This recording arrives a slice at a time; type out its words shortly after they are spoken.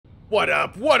What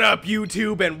up,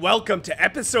 YouTube, and welcome to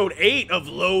episode 8 of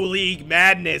Low League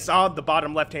Madness. On the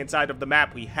bottom left-hand side of the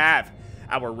map, we have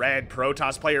our red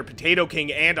Protoss player,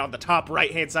 PotatoKing, and on the top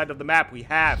right-hand side of the map, we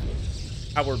have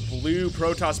our blue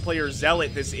Protoss player,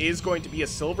 Zealot. This is going to be a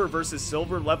silver versus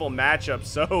silver level matchup,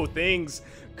 so things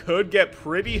could get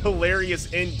pretty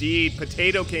hilarious indeed.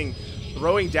 PotatoKing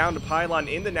throwing down the pylon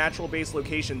in the natural base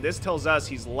location. This tells us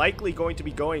he's likely going to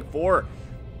be going for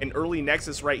an early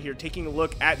nexus right here, taking a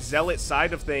look at Zealot's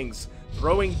side of things,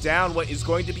 throwing down what is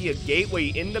going to be a gateway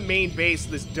in the main base.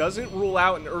 This doesn't rule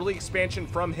out an early expansion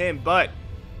from him, but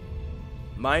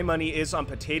my money is on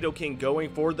PotatoKing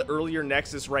going for the earlier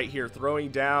nexus right here,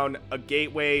 throwing down a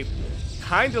gateway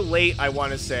kind of late, I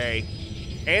want to say.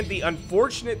 And the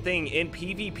unfortunate thing in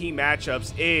PvP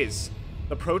matchups is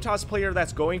the Protoss player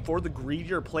that's going for the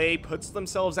greedier play puts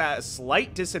themselves at a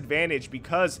slight disadvantage,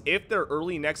 because if their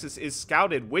early nexus is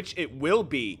scouted, which it will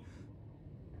be,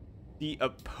 the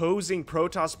opposing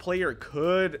Protoss player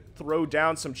could throw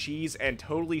down some cheese and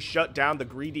totally shut down the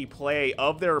greedy play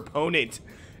of their opponent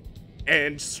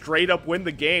and straight up win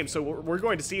the game. So we're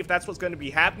going to see if that's what's going to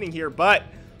be happening here, but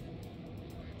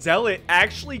Zealot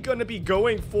actually going to be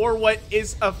going for what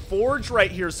is a forge right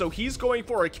here. So he's going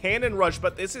for a cannon rush,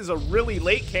 but this is a really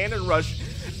late cannon rush,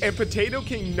 and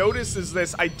PotatoKing notices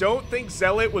this. I don't think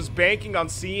Zealot was banking on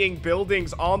seeing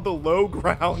buildings on the low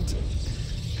ground.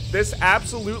 This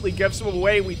absolutely gives him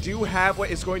away. We do have what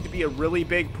is going to be a really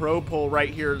big probe pull right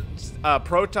here.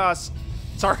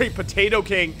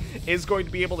 PotatoKing is going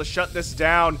to be able to shut this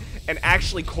down and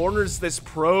actually corners this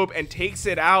probe and takes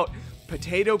it out.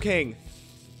 PotatoKing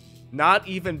not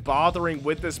even bothering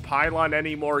with this pylon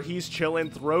anymore. He's chilling,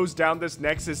 throws down this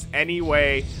nexus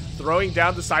anyway, throwing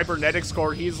down the cybernetics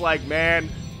core. He's like, man,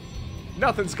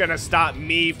 nothing's gonna stop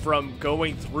me from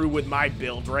going through with my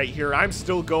build right here. I'm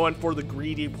still going for the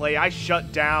greedy play. I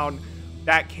shut down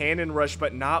that cannon rush,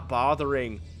 but not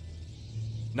bothering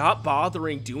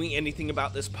doing anything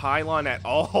about this pylon at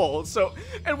all. So,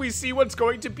 and we see what's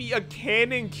going to be a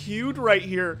cannon queued right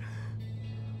here.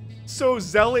 So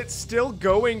Zealot's still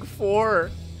going for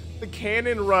the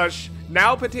cannon rush.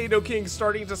 Now PotatoKing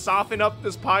starting to soften up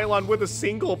this pylon with a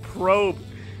single probe.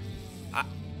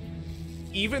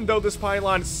 Even though this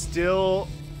pylon is still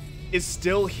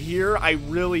here, I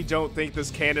really don't think this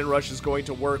cannon rush is going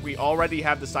to work. We already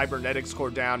have the cybernetics core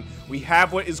down. We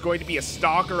have what is going to be a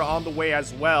stalker on the way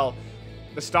as well.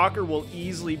 The stalker will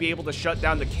easily be able to shut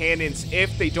down the cannons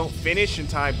if they don't finish in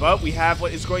time, but we have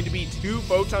what is going to be 2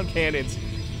 photon cannons.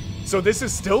 So this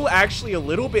is still actually a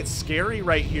little bit scary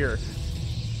right here.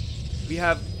 We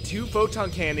have 2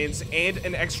 photon cannons and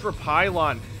an extra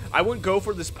pylon. I wouldn't go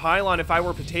for this pylon if I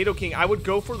were PotatoKing. I would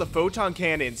go for the photon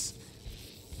cannons.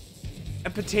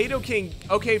 And PotatoKing,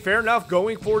 okay, fair enough,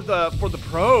 going for the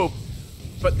probe,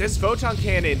 but this photon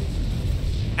cannon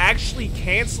actually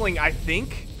canceling, I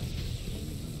think.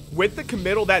 With the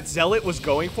committal that Zealot was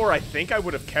going for, I think I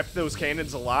would have kept those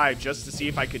cannons alive just to see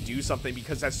if I could do something,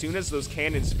 because as soon as those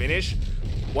cannons finish,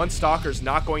 one stalker's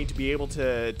not going to be able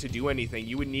to do anything.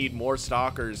 You would need more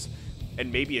stalkers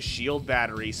and maybe a shield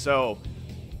battery. So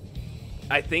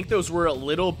I think those were a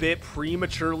little bit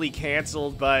prematurely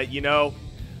canceled, but you know,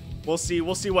 we'll see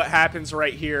what happens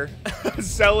right here.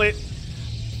 Zealot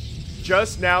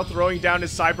just now throwing down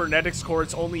his cybernetics core.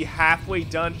 It's only halfway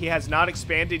done. He has not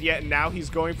expanded yet, and now he's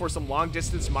going for some long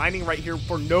distance mining right here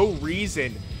for no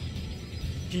reason.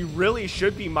 He really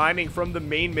should be mining from the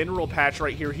main mineral patch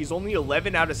right here. He's only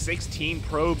 11 out of 16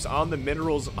 probes on the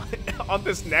minerals on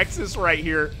this nexus right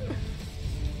here.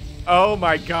 Oh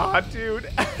my god,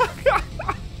 dude.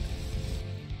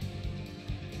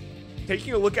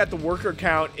 Taking a look at the worker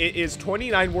count, it is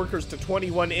 29 workers to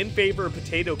 21 in favor of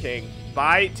PotatoKing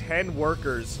by 10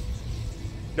 workers.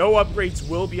 No upgrades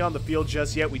will be on the field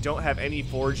just yet. We don't have any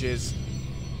forges.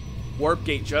 Warp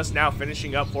gate just now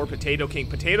finishing up for PotatoKing.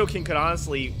 PotatoKing could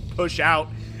honestly push out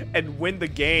and win the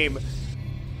game.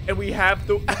 And we have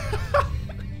the...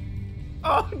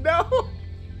 Oh no!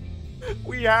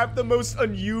 We have the most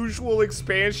unusual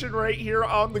expansion right here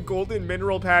on the golden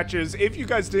mineral patches. If you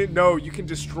guys didn't know, you can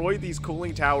destroy these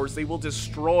cooling towers. They will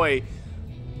destroy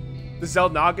the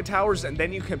Zelnaga towers, and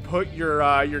then you can put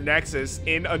your nexus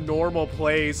in a normal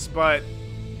place. But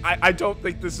I don't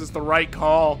think this is the right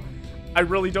call. I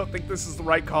really don't think this is the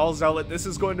right call, Zealot. This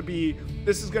is going to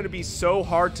be so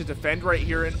hard to defend right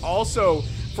here, and also,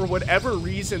 for whatever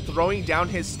reason, throwing down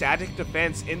his static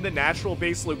defense in the natural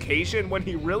base location when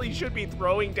he really should be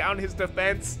throwing down his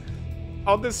defense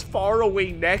on this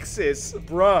faraway nexus.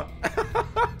 Bruh.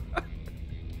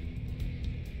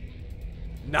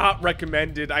 Not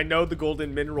recommended. I know the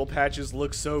golden mineral patches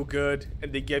look so good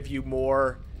and they give you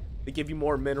more They give you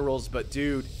more minerals, but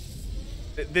dude,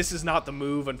 this is not the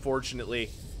move, unfortunately.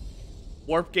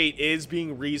 Warp Gate is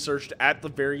being researched at the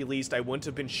very least. I wouldn't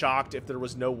have been shocked if there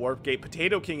was no Warp Gate.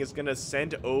 PotatoKing is going to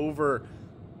send over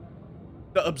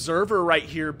the Observer right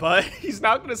here, but he's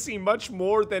not going to see much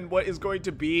more than what is going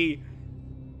to be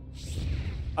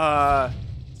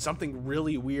something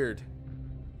really weird.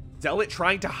 Zealot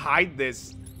trying to hide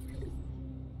this.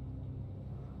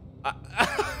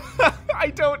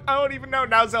 I don't even know.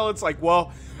 Now Zealot's like,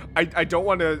 well, I don't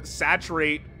want to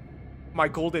saturate my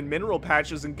golden mineral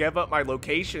patches and give up my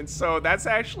location. So that's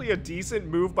actually a decent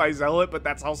move by Zealot, but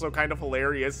that's also kind of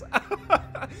hilarious.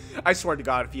 I swear to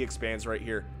God, if he expands right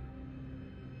here.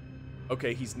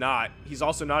 Okay, he's not. He's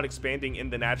also not expanding in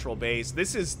the natural base.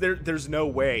 This is, there's no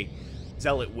way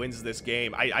Zealot wins this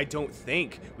game. I don't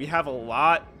think. We have a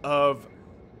lot of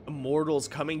immortals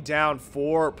coming down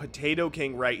for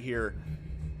PotatoKing right here.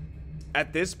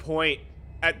 At this point,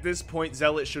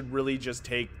 Zealot should really just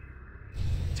take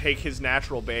his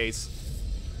natural base.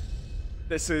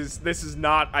 This is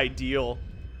not ideal.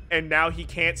 And now he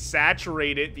can't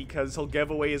saturate it because he'll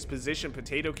give away his position.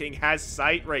 PotatoKing has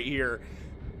sight right here.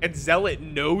 And Zealot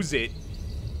knows it.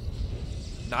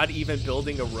 Not even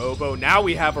building a robo. Now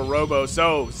we have a robo.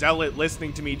 So, Zealot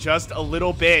listening to me just a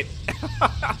little bit.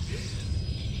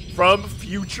 From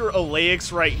future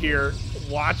Elleix right here,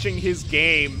 watching his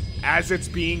game as it's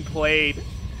being played.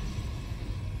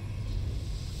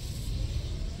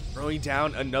 Throwing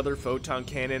down another photon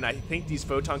cannon. I think these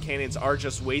photon cannons are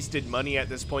just wasted money at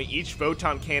this point. Each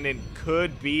photon cannon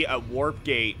could be a warp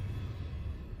gate.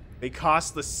 They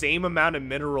cost the same amount of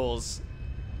minerals.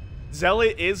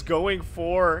 Zealot is going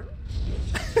for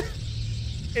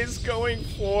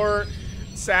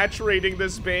saturating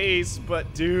this base,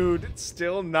 but dude,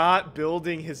 still not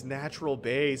building his natural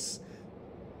base.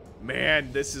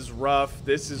 Man, this is rough.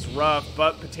 This is rough,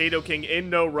 but PotatoKing in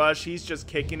no rush. He's just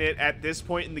kicking it. At this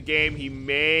point in the game, he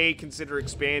may consider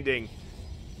expanding.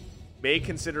 May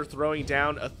consider throwing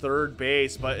down a third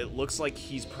base, but it looks like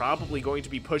he's probably going to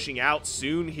be pushing out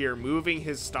soon here, moving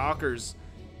his stalkers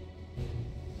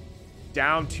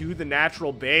down to the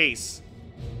natural base.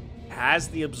 Has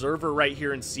the Observer right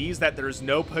here and sees that there's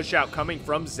no push out coming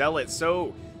from Zealot,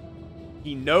 so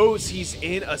he knows he's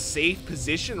in a safe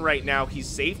position right now. He's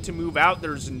safe to move out.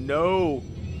 There's no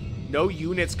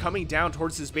units coming down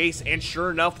towards his base, and sure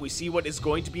enough, we see what is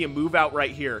going to be a move out right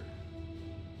here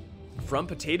from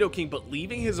PotatoKing, but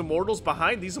leaving his immortals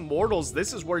behind. These immortals,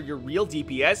 this is where your real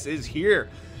DPS is here.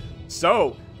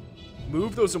 So,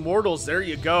 move those immortals. There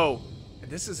you go.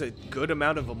 And this is a good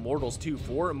amount of immortals too.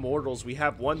 4 immortals. We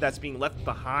have one that's being left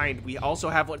behind. We also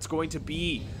have what's going to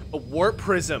be a warp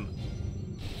prism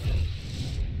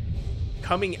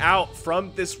coming out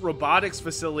from this robotics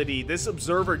facility. This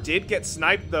Observer did get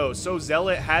sniped though, so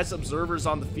Zealot has observers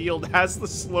on the field, has the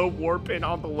slow warp in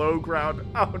on the low ground.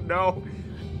 Oh no.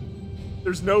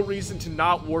 There's no reason to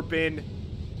not warp in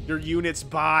your units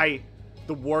by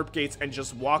the warp gates and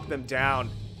just walk them down.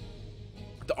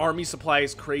 The army supply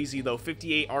is crazy though.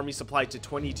 58 army supply to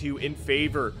 22 in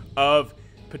favor of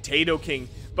PotatoKing.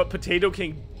 But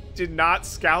PotatoKing did not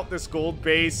scout this gold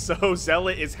base, so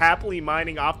Zealot is happily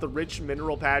mining off the rich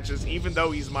mineral patches, even though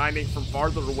he's mining from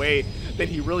farther away than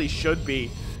he really should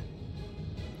be.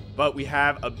 But we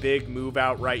have a big move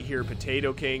out right here.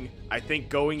 PotatoKing, I think,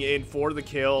 going in for the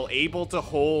kill, able to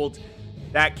hold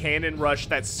that cannon rush,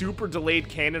 that super delayed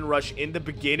cannon rush in the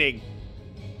beginning.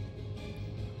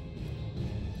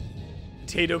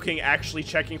 PotatoKing actually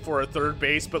checking for a third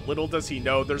base, but little does he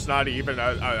know there's not even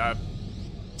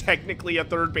technically a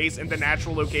third base in the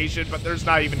natural location, but there's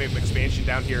not even an expansion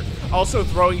down here. Also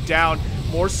throwing down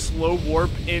more slow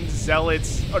warp in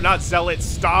Zealots, or not Zealots,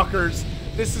 Stalkers.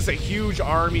 This is a huge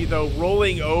army though,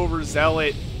 rolling over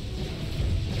Zealot.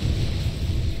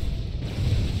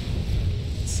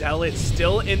 Zealot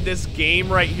still in this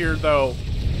game right here though.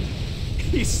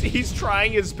 He's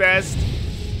trying his best.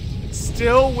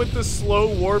 Still with the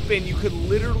slow warp in, you could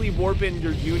literally warp in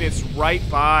your units right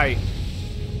by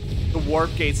the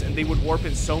warp gates and they would warp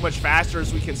in so much faster.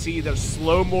 As we can see, they're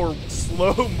slow-mo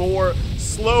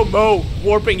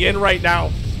warping in right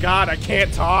now. God, I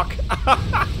can't talk.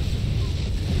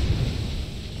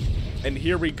 And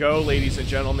here we go, ladies and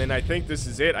gentlemen. I think this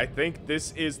is it. I think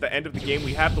this is the end of the game.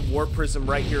 We have the warp prism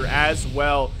right here as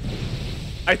well.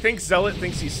 I think Zealot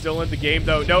thinks he's still in the game,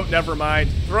 though. Nope, never mind.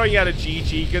 Throwing out a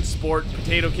GG. Good sport.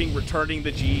 PotatoKing returning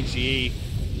the GG.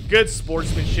 Good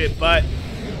sportsmanship, but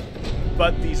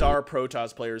these are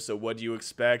Protoss players, so what do you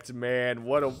expect? Man,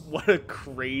 what a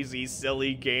crazy,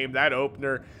 silly game. That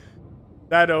opener,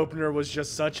 That opener was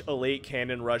just such a late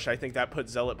cannon rush. I think that put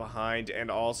Zealot behind,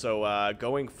 and also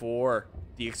going for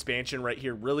the expansion right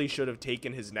here really should have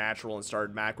taken his natural and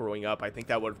started macroing up. I think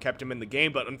that would have kept him in the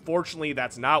game, but unfortunately,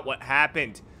 that's not what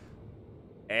happened.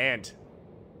 And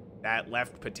that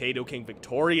left PotatoKing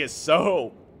victorious.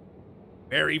 So,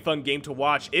 very fun game to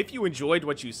watch. If you enjoyed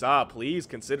what you saw, please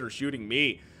consider shooting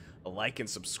me a like and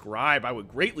subscribe. I would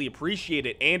greatly appreciate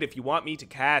it. And if you want me to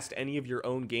cast any of your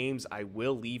own games, I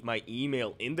will leave my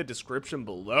email in the description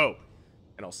below.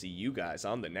 And I'll see you guys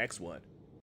on the next one.